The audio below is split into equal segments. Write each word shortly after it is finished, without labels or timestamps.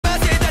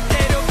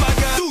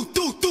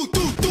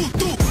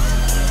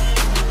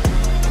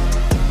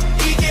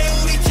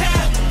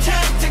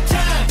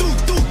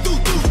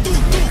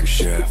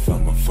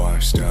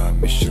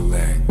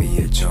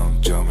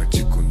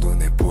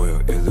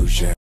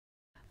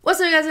What's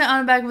up, guys?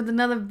 I'm back with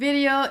another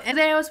video. And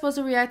today I was supposed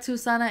to react to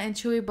Sana and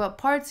Chewy, but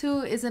part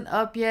 2 isn't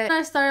up yet. And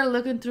I started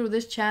looking through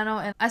this channel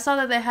and I saw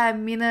that they had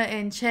Mina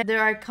and Chae, their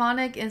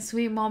iconic and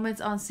sweet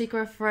moments on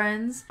Secret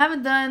Friends. I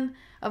haven't done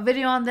a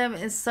video on them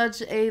in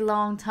such a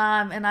long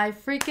time and I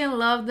freaking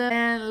love them.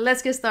 And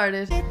let's get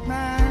started.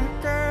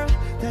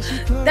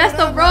 That's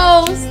the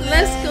rose.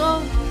 Let's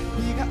go.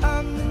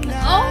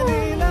 Oh,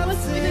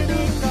 what's Mina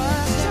doing?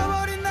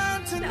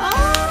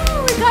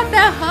 Oh, we got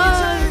that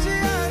hug.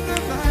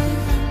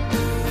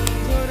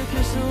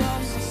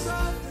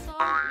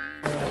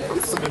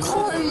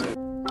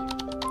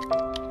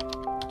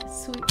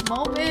 Sweet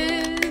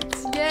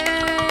moments,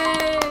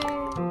 yay!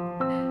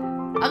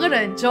 I'm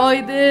gonna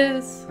enjoy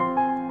this.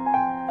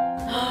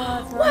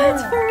 What,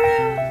 for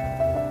real?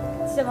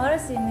 진짜 말할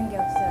수 있는 게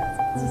없어요.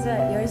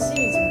 진짜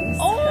열심히 준비했어요.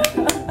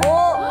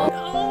 Oh,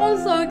 I'm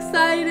so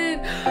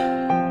excited,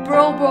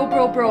 bro.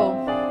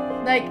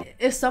 Like,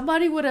 if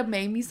somebody would have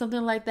made me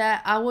something like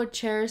that, I would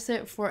cherish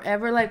it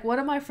forever. Like, one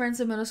of my friends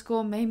in middle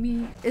school made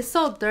me, it's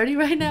so dirty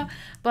right now,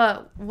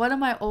 but one of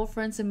my old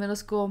friends in middle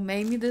school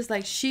made me this.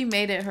 Like, she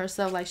made it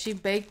herself. Like, she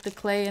baked the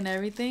clay and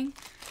everything.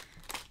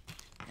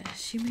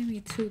 She made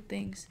me 2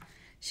 things.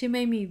 She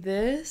made me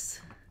this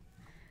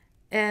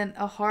and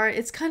a heart.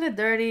 It's kind of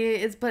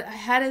dirty. But I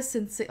had it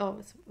since, oh,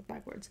 it's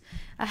backwards.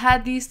 I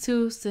had these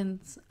 2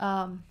 since,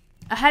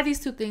 I had these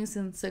 2 things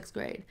in 6th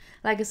grade.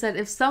 Like I said,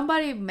 if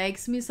somebody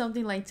makes me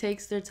something, like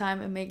takes their time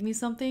and make me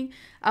something,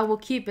 I will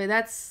keep it.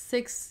 That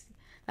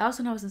was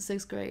when I was in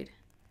 6th grade.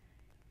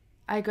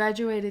 I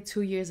graduated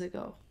 2 years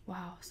ago.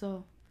 Wow.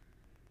 So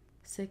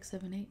 6,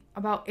 7, 8.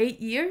 About 8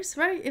 years,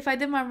 right? If I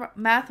did my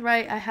math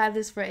right, I had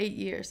this for 8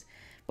 years.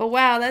 But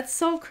wow, that's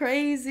so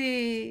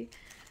crazy.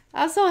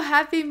 I'm so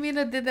happy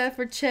Mina did that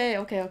for Chae.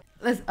 Okay.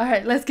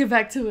 Alright, let's get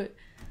back to it.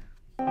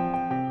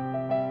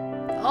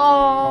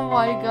 Oh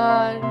my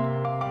god.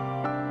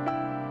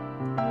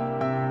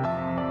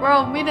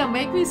 Bro, Mina,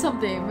 make me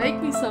something.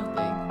 Make me something.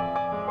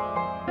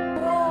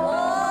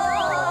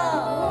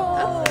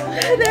 Oh,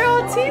 they're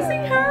all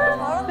teasing her.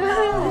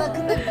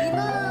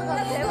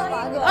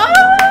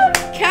 Oh,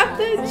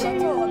 Captain G.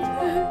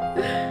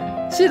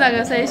 She's not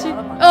gonna say she.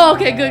 Oh,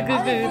 okay, good.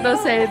 Don't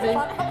say anything.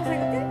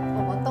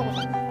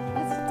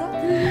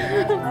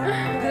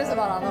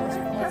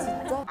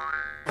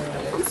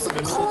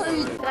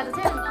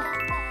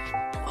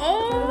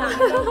 Oh.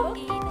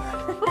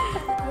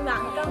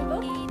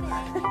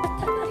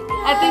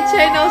 I think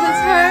Chae knows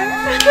it's her.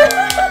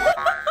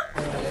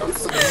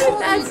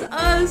 That's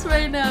us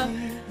right now.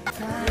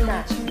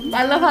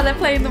 I love how they're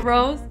playing the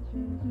rose.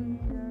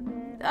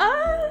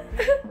 Ah.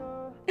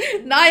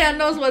 Naya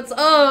knows what's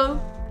up.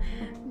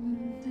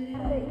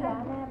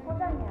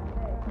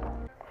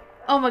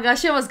 Oh my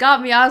gosh, she almost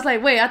got me. I was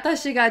like, wait, I thought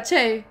she got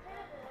Chae.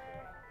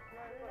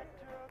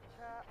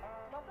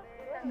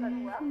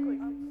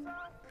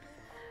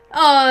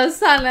 Oh,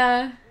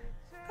 Sana.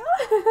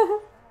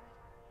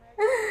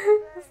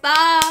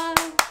 Stop.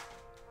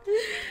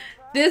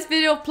 This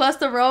video plus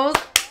the rose,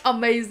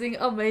 amazing.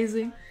 I'm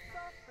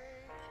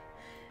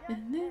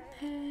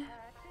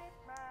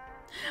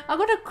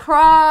gonna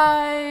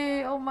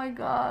cry. Oh my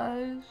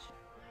gosh.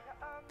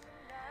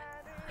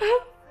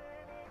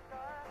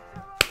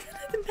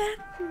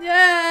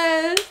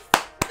 Yes.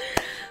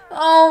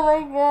 Oh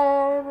my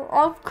god.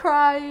 I'm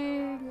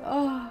crying.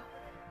 Oh.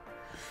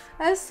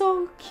 That's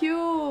so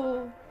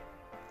cute.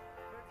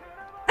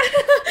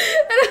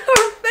 And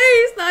her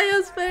face,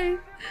 Naya's face.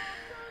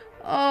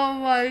 Oh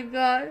my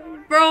god.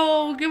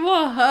 Bro, give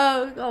her a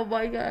hug. Oh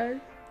my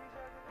god.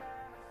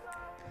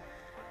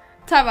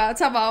 Time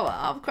out.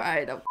 I'm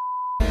crying.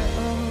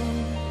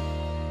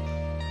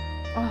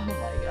 Oh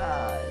my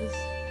gosh.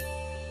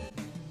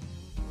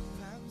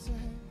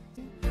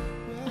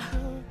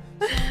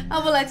 I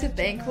would like to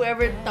thank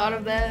whoever thought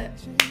of that.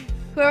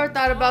 Whoever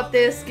thought about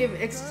this,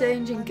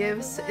 exchanging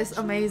gifts is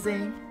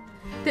amazing.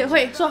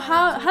 Wait, so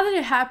how did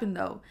it happen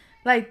though?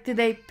 Like, did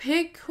they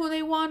pick who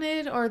they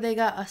wanted or they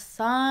got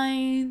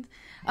assigned?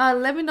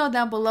 Let me know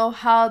down below,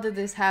 how did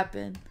this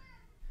happen?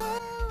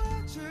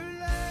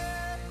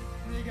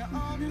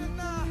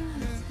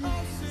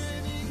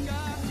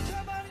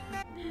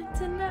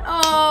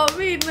 Oh,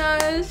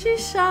 Mina,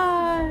 she's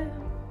shy.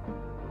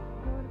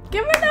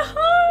 Give her the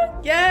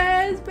hug.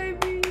 Yes,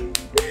 baby.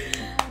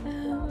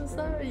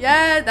 Sorry.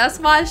 Yeah, that's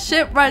my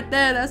ship right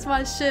there. That's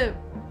my ship.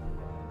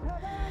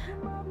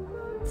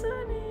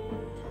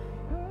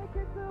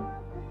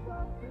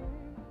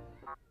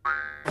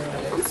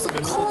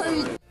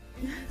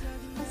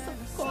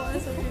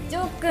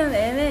 조금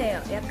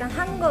애매해요. 약간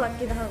한 거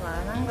같기도 하고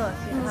안 한 거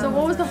같기도 하고. So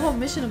what was the whole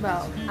mission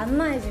about?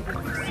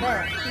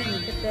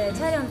 안마해주기였는데 그때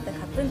촬영 때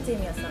같은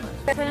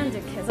팀이었어가지고 촬영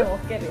중 계속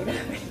어깨를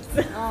이러고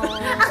있어.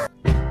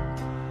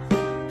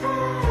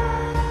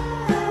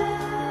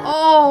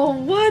 Oh,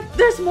 what?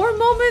 There's more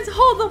moments?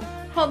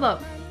 Hold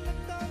up.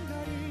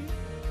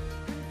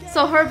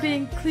 So her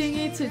being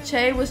clingy to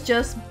Chae was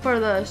just for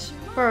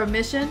a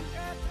mission?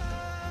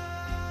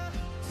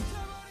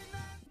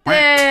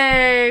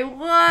 Hey,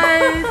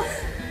 what?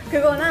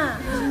 그거나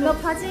너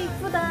바지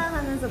이쁘다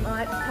하는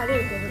찍으면서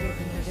다리를 계속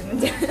이렇게 누르면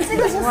돼요.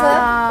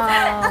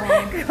 찍으셨어요?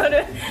 Wow.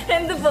 그거를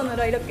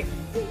핸드폰으로 이렇게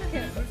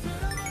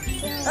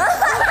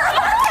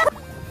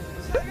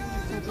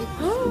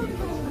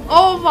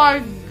Oh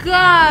my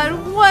god,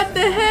 what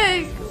the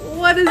heck?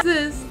 What is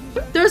this?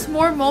 There's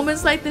more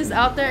moments like this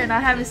out there and I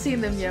haven't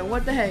seen them yet.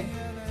 What the heck?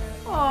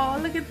 Oh,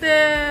 look at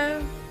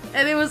them.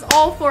 And it was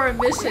all for a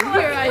mission.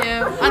 Here I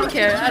am. I don't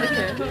care. I don't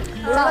care.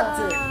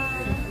 SaTzu.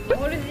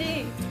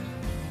 모르지.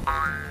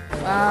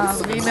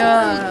 Wow,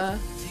 Mina.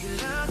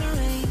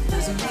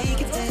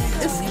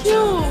 It's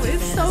cute.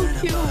 It's so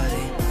cute.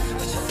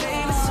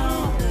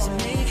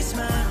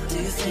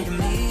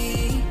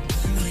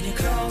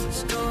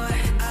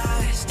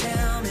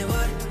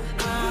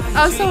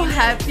 I'm so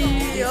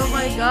happy. Oh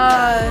my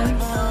god.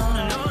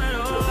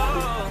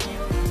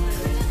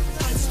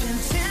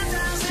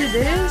 She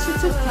did? She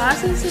took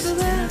classes to do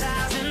that?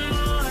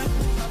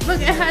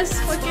 Look, it has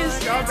fucking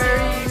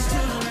strawberries.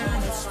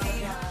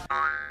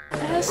 It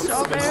has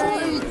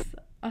strawberries.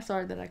 I'm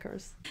sorry that I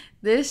curse.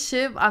 This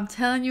ship, I'm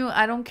telling you,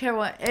 I don't care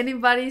what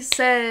anybody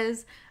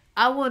says.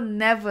 I will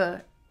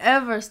never,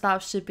 ever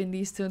stop shipping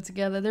these two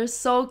together. They're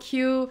so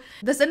cute.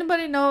 Does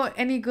anybody know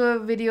any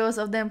good videos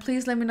of them?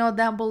 Please let me know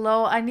down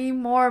below. I need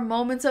more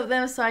moments of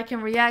them so I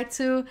can react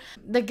to.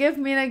 The gift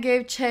Mina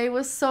gave CHAE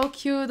was so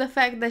cute. The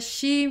fact that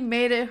she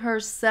made it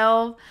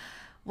herself.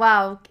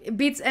 Wow, it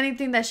beats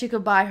anything that she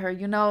could buy her,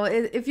 you know.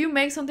 If you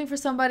make something for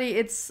somebody,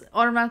 it's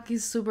automatically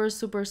super,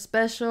 super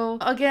special.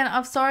 Again,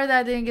 I'm sorry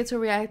that I didn't get to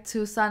react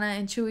to Sana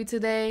and Chewy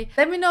today.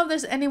 Let me know if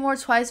there's any more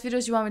Twice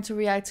videos you want me to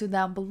react to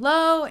down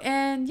below.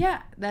 And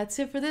yeah, that's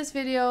it for this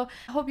video.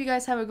 I hope you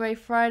guys have a great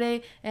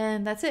Friday,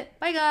 and that's it.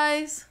 Bye,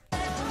 guys.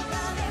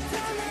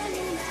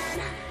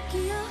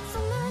 기억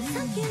속만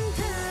삼킨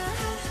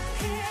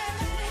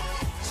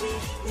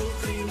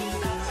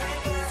다